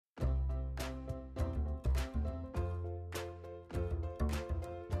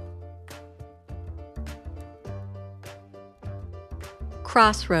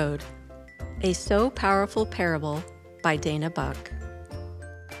Crossroad, a So Powerful Parable by Dana Buck.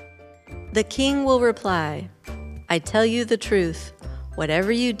 The king will reply, I tell you the truth,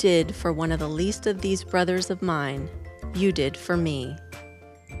 whatever you did for one of the least of these brothers of mine, you did for me.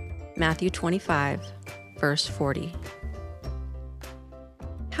 Matthew 25, verse 40.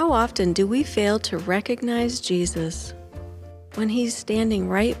 How often do we fail to recognize Jesus when he's standing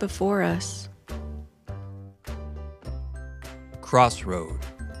right before us? Crossroad,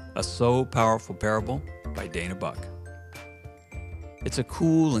 a So Powerful Parable by Dana Buck. It's a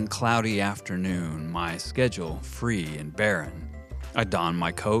cool and cloudy afternoon, my schedule free and barren. I don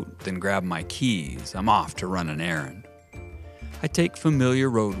my coat, then grab my keys. I'm off to run an errand. I take familiar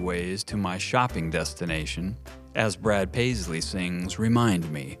roadways to my shopping destination, as Brad Paisley sings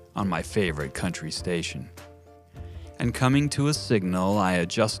Remind Me on my favorite country station. And coming to a signal, I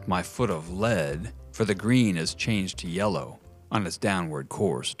adjust my foot of lead, for the green has changed to yellow on its downward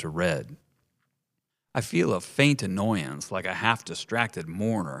course to red. I feel a faint annoyance like a half-distracted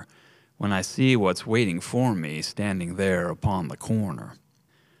mourner when I see what's waiting for me standing there upon the corner.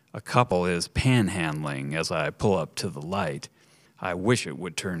 A couple is panhandling as I pull up to the light. I wish it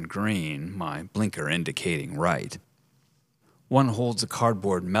would turn green, my blinker indicating right. One holds a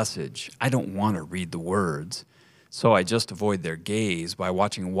cardboard message. I don't want to read the words, so I just avoid their gaze by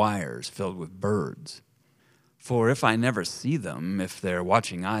watching wires filled with birds. For if I never see them, if their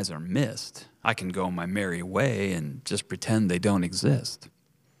watching eyes are missed, I can go my merry way and just pretend they don't exist.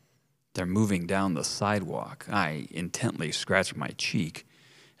 They're moving down the sidewalk. I intently scratch my cheek.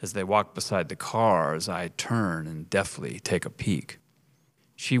 As they walk beside the cars, I turn and deftly take a peek.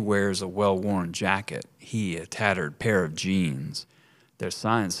 She wears a well-worn jacket, he a tattered pair of jeans. Their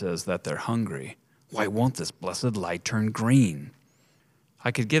sign says that they're hungry. Why won't this blessed light turn green? I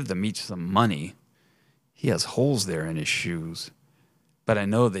could give them each some money. He has holes there in his shoes. But I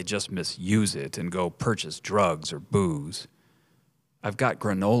know they just misuse it and go purchase drugs or booze. I've got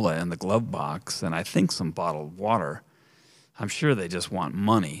granola in the glove box and I think some bottled water. I'm sure they just want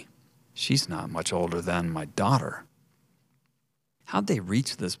money. She's not much older than my daughter. How'd they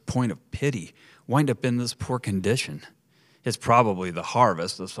reach this point of pity, wind up in this poor condition? It's probably the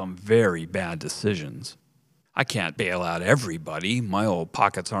harvest of some very bad decisions. I can't bail out everybody. My old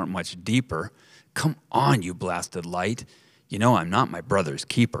pockets aren't much deeper. Come on, you blasted light. You know I'm not my brother's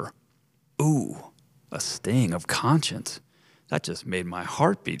keeper. Ooh, a sting of conscience. That just made my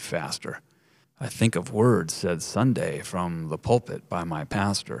heart beat faster. I think of words said Sunday from the pulpit by my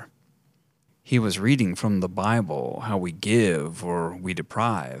pastor. He was reading from the Bible how we give or we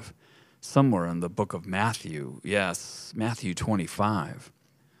deprive, somewhere in the book of Matthew, yes, Matthew 25.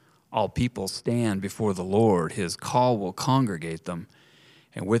 All people stand before the Lord, his call will congregate them,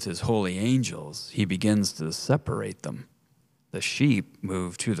 and with his holy angels he begins to separate them. The sheep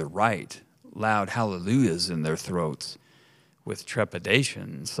move to the right, loud hallelujahs in their throats. With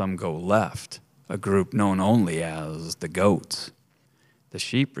trepidation, some go left, a group known only as the goats. The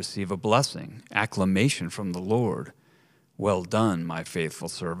sheep receive a blessing, acclamation from the Lord. Well done, my faithful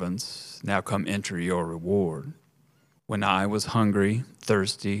servants. Now come enter your reward. When I was hungry,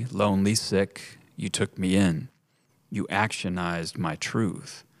 thirsty, lonely, sick, you took me in. You actionized my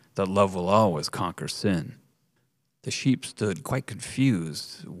truth, that love will always conquer sin. The sheep stood quite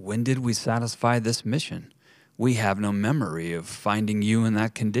confused. When did we satisfy this mission? We have no memory of finding you in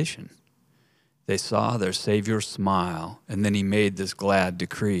that condition. They saw their Savior smile, and then he made this glad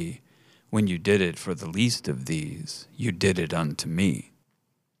decree. When you did it for the least of these, you did it unto me.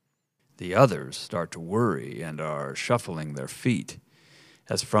 The others start to worry and are shuffling their feet.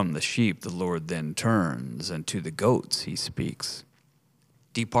 As from the sheep the Lord then turns, and to the goats he speaks.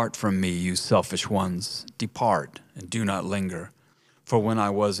 Depart from me, you selfish ones, depart, and do not linger. For when I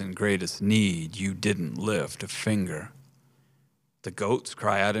was in greatest need, you didn't lift a finger. The goats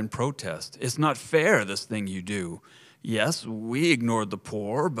cry out in protest. It's not fair, this thing you do. Yes, we ignored the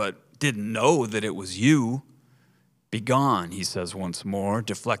poor, but didn't know that it was you. Begone, he says once more,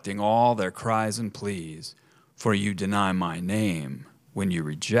 deflecting all their cries and pleas. For you deny my name when you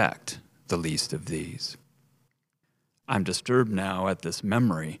reject the least of these. I'm disturbed now at this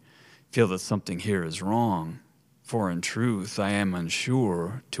memory, feel that something here is wrong. For in truth I am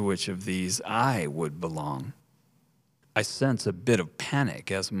unsure to which of these I would belong. I sense a bit of panic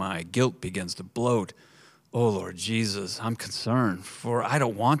as my guilt begins to bloat. Oh, Lord Jesus, I'm concerned, for I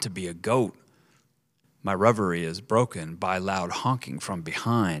don't want to be a goat. My reverie is broken by loud honking from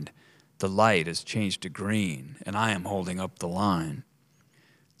behind. The light has changed to green, and I am holding up the line.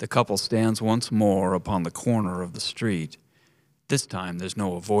 The couple stands once more upon the corner of the street. This time there's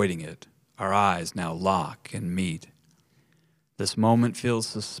no avoiding it. Our eyes now lock and meet. This moment feels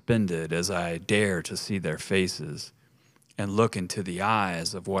suspended as I dare to see their faces and look into the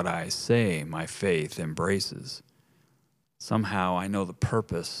eyes of what I say my faith embraces. Somehow I know the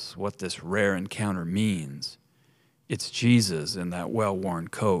purpose, what this rare encounter means. It's Jesus in that well-worn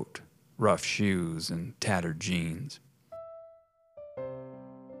coat, rough shoes, and tattered jeans.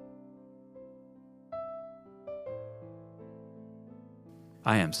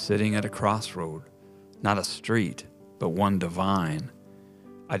 I am sitting at a crossroad, not a street, but one divine.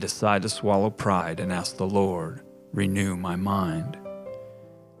 I decide to swallow pride and ask the Lord, renew my mind.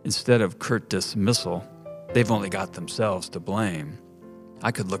 Instead of curt dismissal, they've only got themselves to blame. I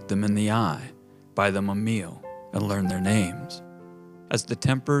could look them in the eye, buy them a meal, and learn their names. As the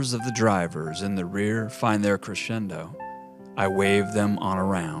tempers of the drivers in the rear find their crescendo, I wave them on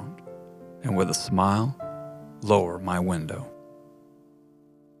around, and with a smile, lower my window.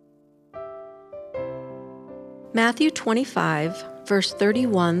 Matthew 25, verse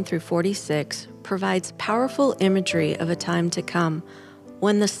 31 through 46, provides powerful imagery of a time to come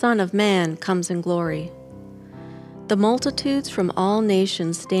when the Son of Man comes in glory. The multitudes from all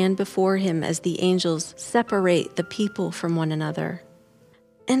nations stand before him as the angels separate the people from one another.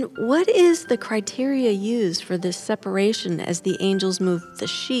 And what is the criteria used for this separation as the angels move the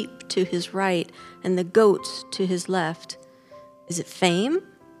sheep to his right and the goats to his left? Is it fame?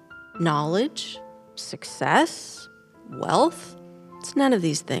 Knowledge? Success? Wealth? It's none of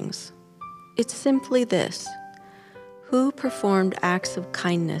these things. It's simply this: who performed acts of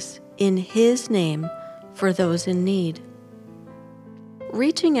kindness in his name for those in need?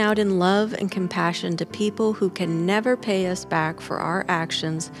 Reaching out in love and compassion to people who can never pay us back for our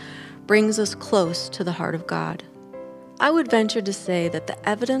actions brings us close to the heart of God. I would venture to say that the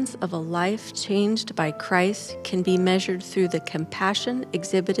evidence of a life changed by Christ can be measured through the compassion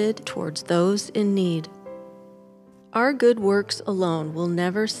exhibited towards those in need. Our good works alone will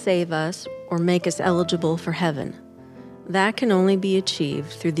never save us or make us eligible for heaven. That can only be achieved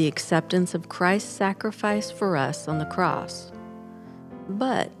through the acceptance of Christ's sacrifice for us on the cross.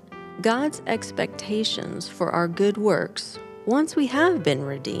 But God's expectations for our good works, once we have been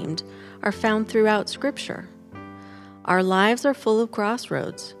redeemed, are found throughout Scripture. Our lives are full of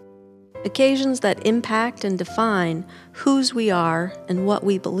crossroads, occasions that impact and define whose we are and what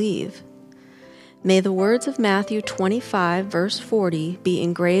we believe. May the words of Matthew 25, verse 40 be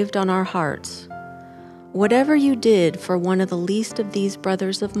engraved on our hearts. Whatever you did for one of the least of these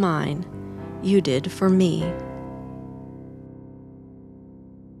brothers of mine, you did for me.